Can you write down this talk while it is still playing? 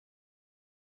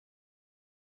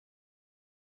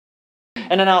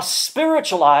And in our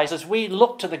spiritual eyes, as we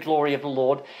look to the glory of the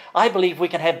Lord, I believe we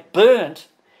can have burnt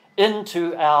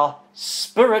into our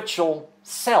spiritual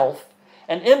self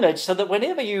an image, so that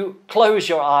whenever you close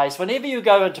your eyes, whenever you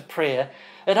go into prayer,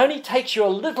 it only takes you a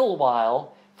little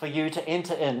while for you to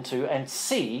enter into and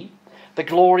see the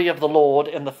glory of the Lord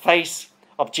in the face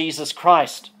of Jesus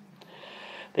Christ.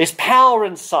 There's power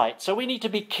in sight, so we need to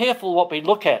be careful what we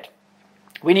look at.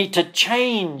 We need to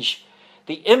change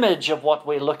the image of what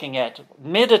we're looking at,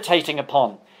 meditating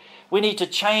upon. We need to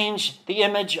change the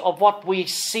image of what we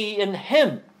see in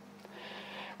Him.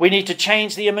 We need to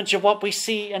change the image of what we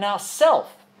see in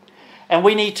ourselves. And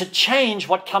we need to change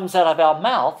what comes out of our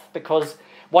mouth, because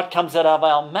what comes out of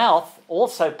our mouth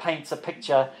also paints a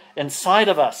picture inside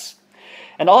of us.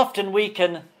 And often we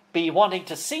can be wanting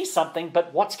to see something,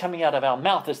 but what's coming out of our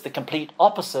mouth is the complete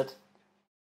opposite.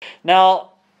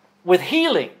 Now, with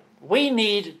healing, we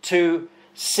need to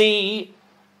see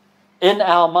in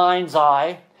our mind's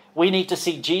eye, we need to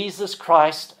see Jesus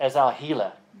Christ as our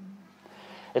healer.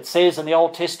 It says in the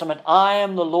Old Testament, I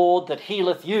am the Lord that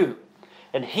healeth you.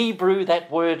 In Hebrew,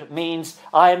 that word means,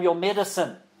 I am your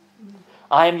medicine.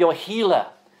 I am your healer.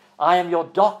 I am your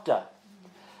doctor.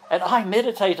 And I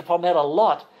meditate upon that a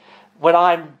lot. When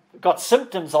I've got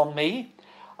symptoms on me,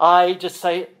 I just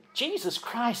say, Jesus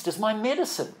Christ is my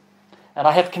medicine. And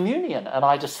I have communion, and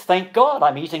I just thank God.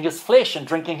 I'm eating His flesh and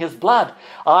drinking His blood.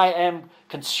 I am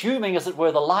consuming, as it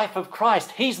were, the life of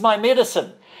Christ. He's my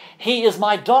medicine. He is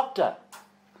my doctor.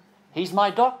 He's my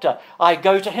doctor. I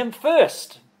go to Him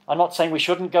first. I'm not saying we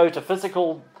shouldn't go to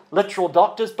physical, literal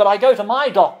doctors, but I go to my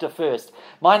doctor first.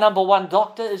 My number one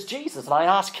doctor is Jesus, and I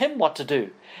ask Him what to do,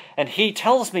 and He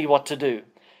tells me what to do.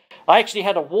 I actually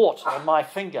had a wart on my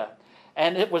finger,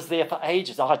 and it was there for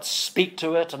ages. I'd speak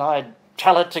to it, and I'd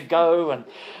tell it to go, and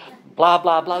blah,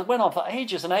 blah, blah. It went on for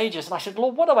ages and ages, and I said,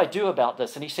 Lord, what do I do about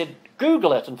this? And He said,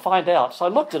 Google it and find out. So I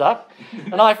looked it up,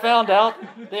 and I found out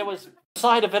there was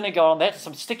cider vinegar on that,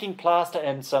 some sticking plaster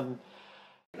and some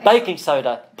baking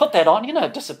soda. Put that on,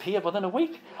 it disappeared within a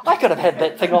week. I could have had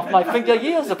that thing off my finger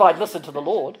years if I'd listened to the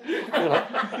Lord,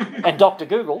 and Dr.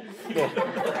 Google. Yeah.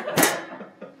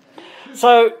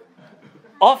 So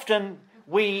often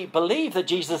we believe that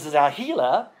Jesus is our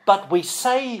healer, but we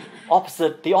say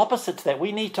the opposite to that.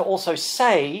 We need to also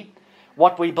say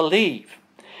what we believe.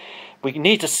 We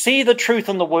need to see the truth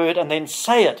in the Word and then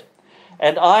say it.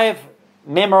 And I've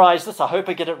memorized this. I hope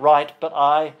I get it right, but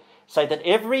I say that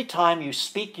every time you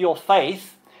speak your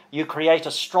faith, you create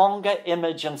a stronger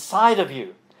image inside of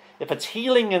you. If it's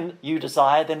healing you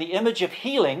desire, then the image of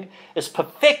healing is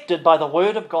perfected by the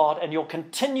Word of God and your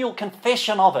continual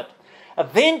confession of it.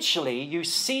 Eventually, you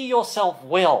see yourself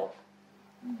well.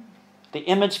 The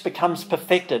image becomes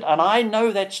perfected. And I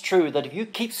know that's true, that if you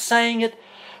keep saying it,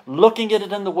 looking at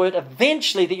it in the Word,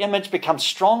 eventually the image becomes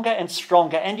stronger and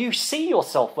stronger, and you see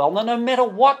yourself well. No matter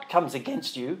what comes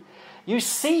against you, you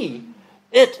see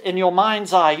it in your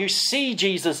mind's eye. You see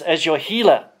Jesus as your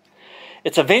healer.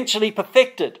 It's eventually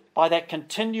perfected by that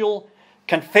continual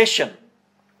confession.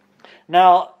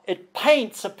 Now, it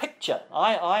paints a picture.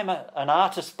 I'm an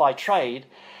artist by trade,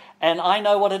 and I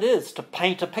know what it is to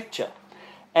paint a picture.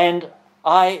 And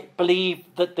I believe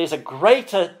that there's a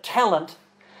greater talent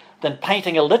than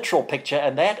painting a literal picture,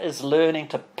 and that is learning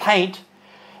to paint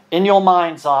in your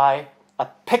mind's eye a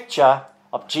picture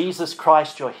of Jesus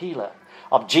Christ, your healer,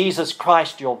 of Jesus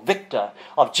Christ, your victor,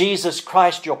 of Jesus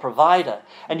Christ, your provider.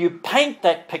 And you paint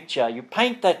that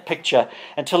picture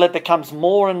until it becomes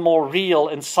more and more real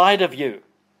inside of you.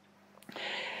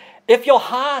 If your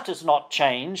heart is not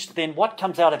changed, then what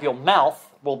comes out of your mouth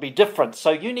will be different. So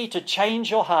you need to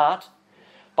change your heart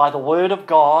by the Word of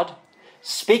God.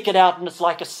 Speak it out, and it's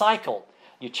like a cycle.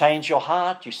 You change your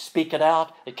heart, you speak it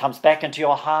out, it comes back into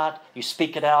your heart, you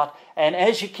speak it out, and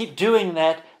as you keep doing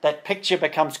that, that picture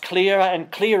becomes clearer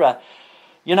and clearer.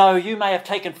 You may have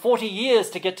taken 40 years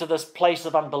to get to this place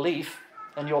of unbelief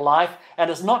in your life,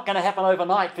 and it's not going to happen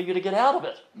overnight for you to get out of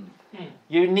it.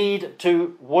 You need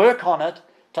to work on it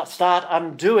to start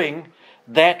undoing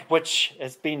that which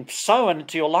has been sown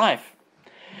into your life.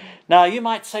 Now, you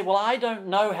might say, well, I don't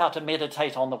know how to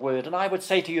meditate on the Word. And I would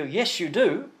say to you, yes, you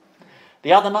do.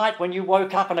 The other night when you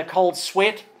woke up in a cold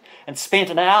sweat and spent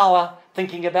an hour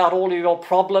thinking about all of your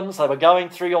problems that were going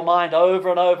through your mind over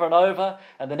and over and over,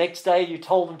 and the next day you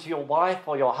told them to your wife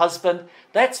or your husband,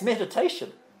 that's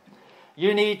meditation.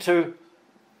 You need to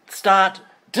start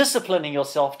disciplining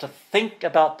yourself to think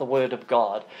about the Word of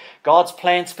God. God's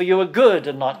plans for you are good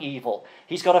and not evil.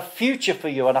 He's got a future for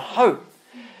you and a hope.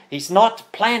 He's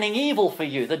not planning evil for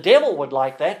you. The devil would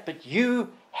like that, but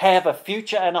you have a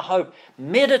future and a hope.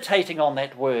 Meditating on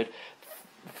that Word,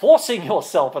 forcing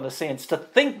yourself, in a sense, to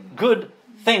think good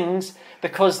things,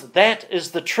 because that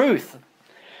is the truth.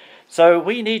 So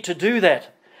we need to do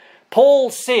that. Paul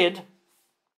said,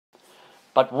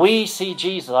 but we see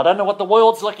Jesus. I don't know what the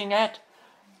world's looking at,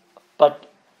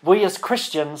 but we as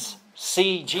Christians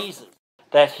see Jesus,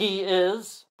 that he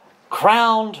is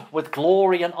crowned with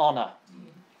glory and honor.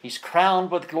 He's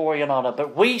crowned with glory and honor.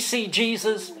 But we see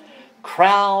Jesus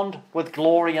crowned with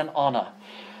glory and honor.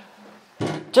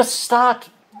 Just start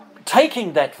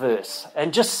taking that verse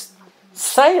and just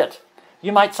say it.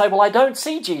 You might say, well, I don't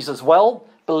see Jesus. Well,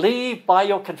 believe by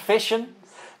your confession.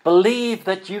 Believe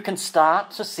that you can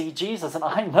start to see Jesus. And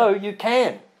I know you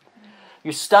can.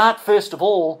 You start, first of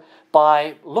all,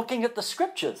 by looking at the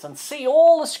Scriptures and see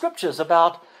all the Scriptures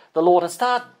about the Lord and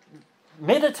start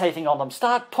meditating on them.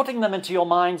 Start putting them into your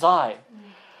mind's eye.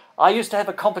 I used to have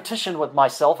a competition with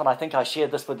myself, and I think I shared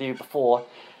this with you before.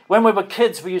 When we were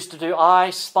kids, we used to do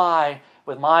I spy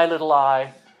with my little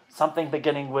eye, something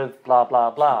beginning with blah,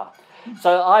 blah, blah.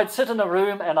 So I'd sit in a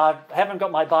room and I haven't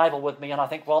got my Bible with me, and I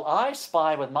think, well, I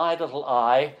spy with my little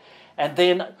eye, and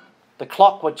then the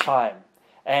clock would chime.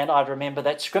 And I'd remember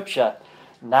that scripture,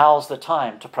 now's the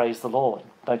time to praise the Lord.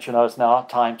 Don't you know it's now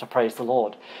time to praise the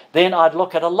Lord? Then I'd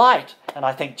look at a light, and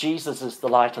I think Jesus is the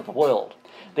light of the world.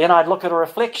 Then I'd look at a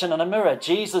reflection in a mirror.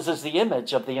 Jesus is the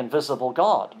image of the invisible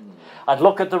God. I'd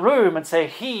look at the room and say,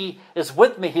 he is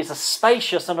with me. He's a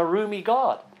spacious and a roomy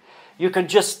God. You can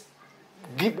just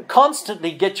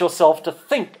constantly get yourself to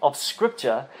think of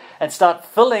Scripture and start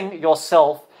filling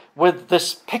yourself with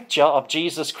this picture of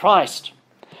Jesus Christ.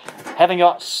 Having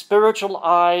your spiritual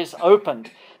eyes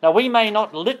opened. Now, we may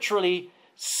not literally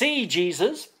see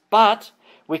Jesus, but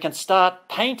we can start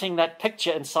painting that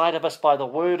picture inside of us by the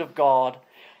Word of God,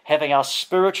 having our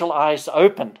spiritual eyes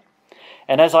opened.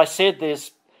 And as I said,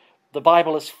 the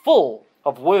Bible is full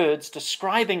of words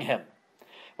describing him.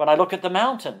 When I look at the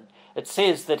mountain, it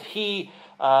says that he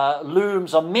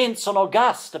looms immense and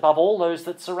august above all those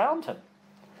that surround him.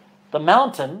 The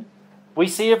mountain we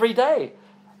see every day.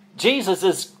 Jesus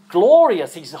is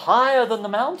glorious. He's higher than the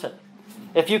mountain.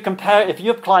 If you've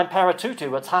climbed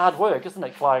Paratutu, it's hard work, isn't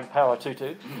it, climbing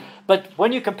Paratutu? But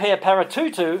when you compare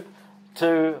Paratutu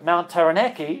to Mount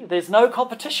Taranaki, there's no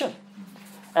competition.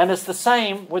 And it's the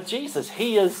same with Jesus.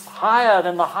 He is higher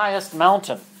than the highest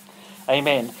mountain.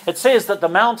 Amen. It says that the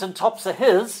mountain tops are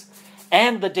his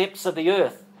and the depths of the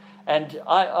earth. And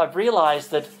I've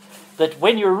realized that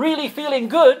when you're really feeling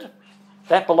good,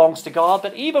 that belongs to God.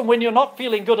 But even when you're not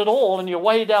feeling good at all and you're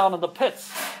way down in the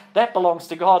pits, that belongs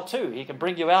to God too. He can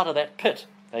bring you out of that pit.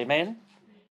 Amen.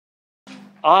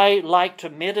 I like to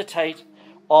meditate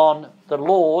on the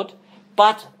Lord,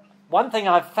 but one thing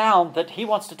I've found that he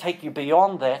wants to take you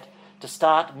beyond that, to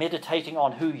start meditating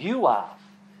on who you are.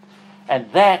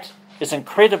 And that is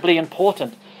incredibly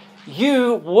important.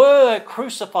 You were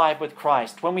crucified with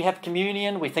Christ. When we have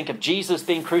communion, we think of Jesus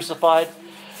being crucified.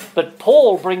 But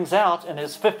Paul brings out in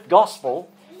his 5th gospel,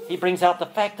 he brings out the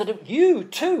fact that you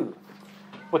too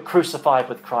were crucified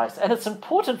with Christ. And it's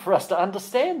important for us to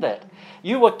understand that.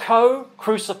 You were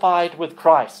co-crucified with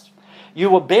Christ. You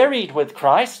were buried with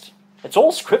Christ. It's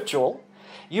all scriptural.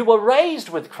 You were raised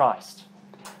with Christ.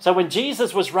 So when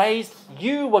Jesus was raised,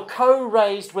 you were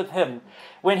co-raised with him.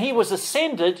 When he was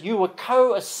ascended, you were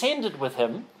co-ascended with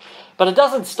him. But it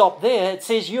doesn't stop there. It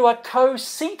says you are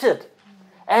co-seated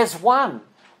as one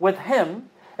with him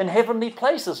in heavenly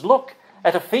places. Look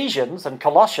at Ephesians and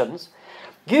Colossians.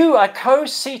 You are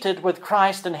co-seated with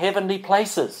Christ in heavenly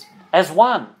places as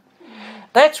one.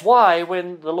 That's why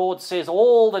when the Lord says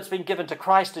all that's been given to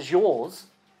Christ is yours,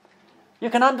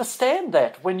 you can understand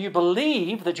that when you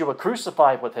believe that you were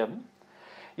crucified with him,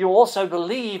 you also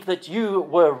believe that you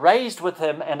were raised with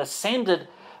him and ascended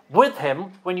with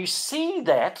him. When you see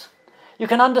that, you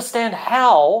can understand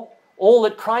how all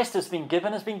that Christ has been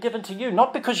given to you,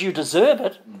 not because you deserve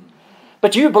it,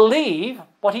 but you believe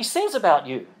what he says about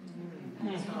you.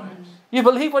 You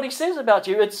believe what he says about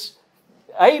you. It's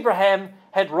Abraham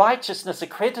had righteousness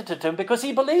accredited to him because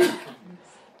he believed.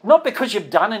 Not because you've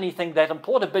done anything that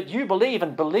important, but you believe.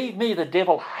 And believe me, the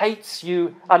devil hates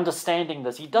you understanding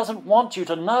this. He doesn't want you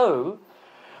to know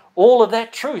all of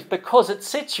that truth because it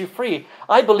sets you free.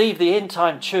 I believe the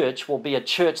end-time church will be a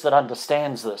church that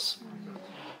understands this.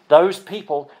 Those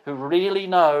people who really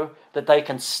know that they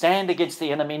can stand against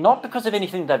the enemy, not because of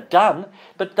anything they've done,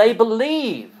 but they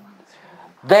believe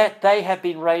that they have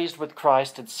been raised with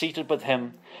Christ and seated with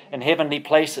him in heavenly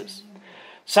places.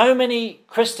 So many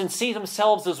Christians see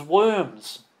themselves as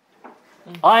worms.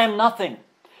 I am nothing.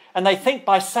 And they think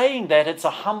by saying that it's a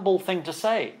humble thing to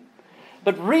say.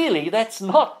 But really, that's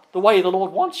not the way the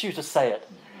Lord wants you to say it.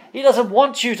 He doesn't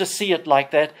want you to see it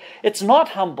like that. It's not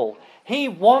humble. He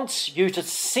wants you to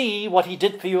see what he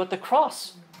did for you at the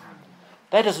cross.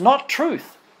 That is not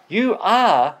truth. You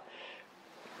are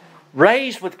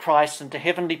raised with Christ into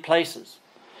heavenly places.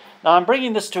 Now, I'm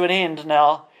bringing this to an end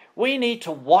now. We need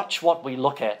to watch what we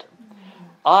look at.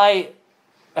 I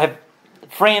have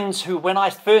friends who, when I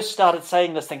first started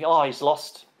saying this, think, oh, he's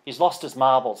lost his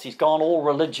marbles. He's gone all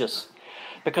religious.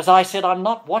 Because I said, I'm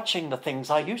not watching the things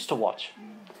I used to watch.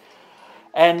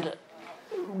 And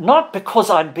not because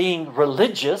I'm being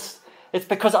religious. It's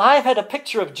because I've had a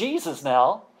picture of Jesus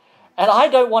now, and I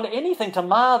don't want anything to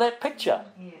mar that picture.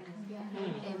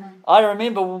 I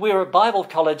remember when we were at Bible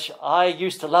college, I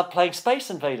used to love playing Space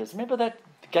Invaders. Remember that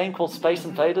game called Space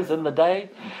Invaders in the day?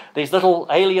 These little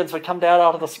aliens would come down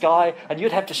out of the sky, and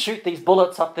you'd have to shoot these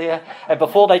bullets up there, and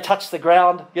before they touched the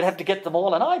ground, you'd have to get them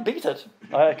all, and I beat it.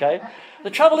 Okay. The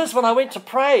trouble is, when I went to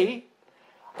pray,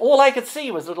 all I could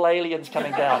see was little aliens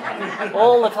coming down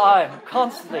all the time,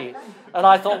 constantly. And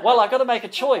I thought, well, I've got to make a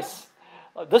choice.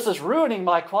 This is ruining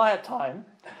my quiet time.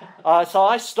 So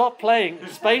I stopped playing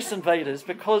Space Invaders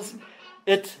because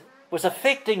it was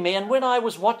affecting me. And when I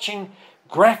was watching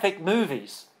graphic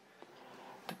movies,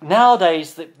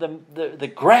 nowadays the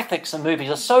graphics in movies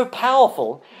are so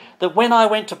powerful that when I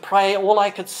went to pray, all I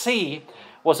could see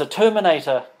was a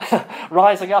Terminator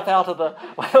rising up out of the...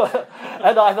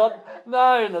 and I thought,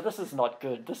 no, this is not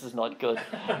good. This is not good.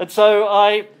 And so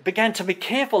I began to be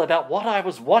careful about what I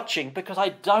was watching because I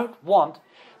don't want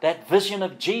that vision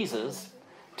of Jesus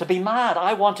to be marred.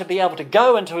 I want to be able to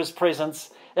go into his presence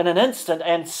in an instant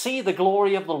and see the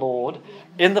glory of the Lord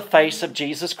in the face of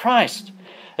Jesus Christ.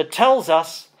 It tells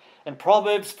us in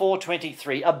Proverbs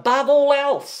 4:23, above all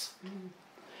else,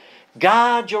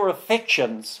 guard your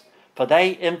affections, for they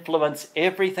influence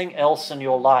everything else in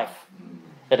your life.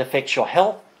 It affects your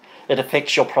health. It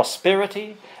affects your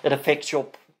prosperity. It affects your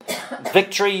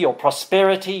victory, your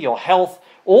prosperity, your health.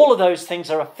 All of those things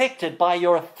are affected by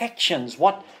your affections,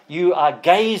 what you are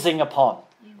gazing upon.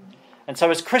 And so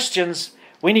as Christians,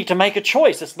 we need to make a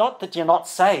choice. It's not that you're not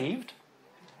saved.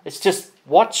 It's just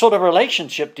what sort of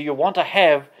relationship do you want to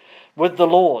have with the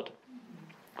Lord?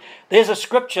 There's a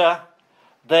scripture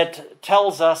that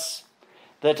tells us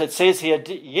that it says here,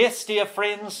 yes, dear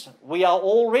friends, we are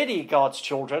already God's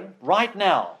children right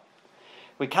now.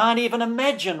 We can't even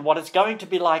imagine what it's going to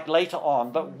be like later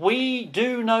on, but we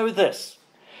do know this,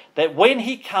 that when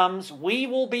he comes, we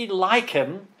will be like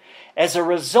him as a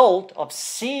result of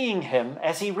seeing him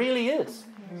as he really is.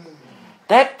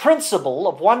 That principle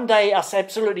of one day us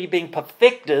absolutely being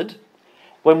perfected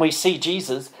when we see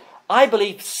Jesus, I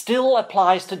believe still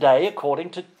applies today according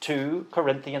to 2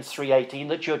 Corinthians 3:18,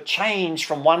 that you're changed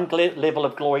from one level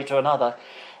of glory to another.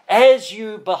 As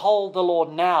you behold the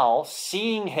Lord now,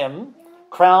 seeing him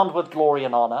crowned with glory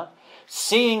and honor,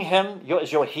 seeing him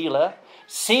as your healer,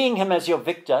 seeing him as your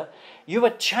victor, you are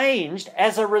changed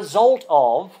as a result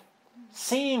of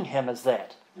seeing him as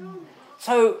that.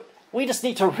 So we just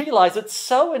need to realize it's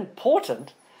so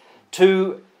important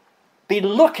to be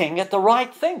looking at the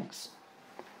right things.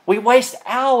 We waste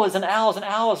hours and hours and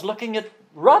hours looking at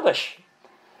rubbish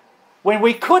when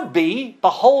we could be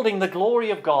beholding the glory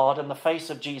of God in the face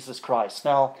of Jesus Christ.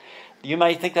 Now, you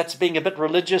may think that's being a bit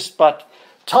religious, but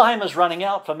time is running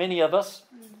out for many of us.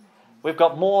 We've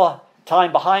got more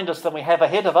time behind us than we have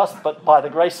ahead of us, but by the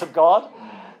grace of God.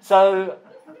 So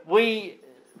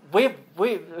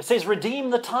it says, redeem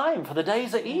the time, for the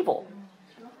days are evil.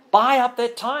 Buy up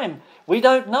that time. We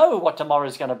don't know what tomorrow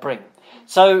is going to bring.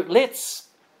 So let's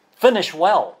finish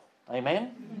well.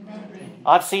 Amen? Amen.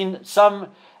 I've seen some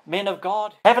men of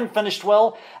God haven't finished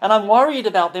well, and I'm worried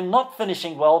about them not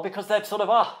finishing well because they've sort of,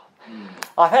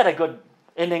 I've had a good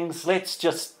innings, let's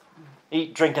just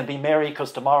eat, drink and be merry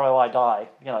because tomorrow I die,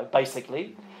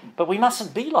 basically. But we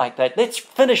mustn't be like that. Let's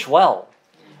finish well.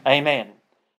 Amen.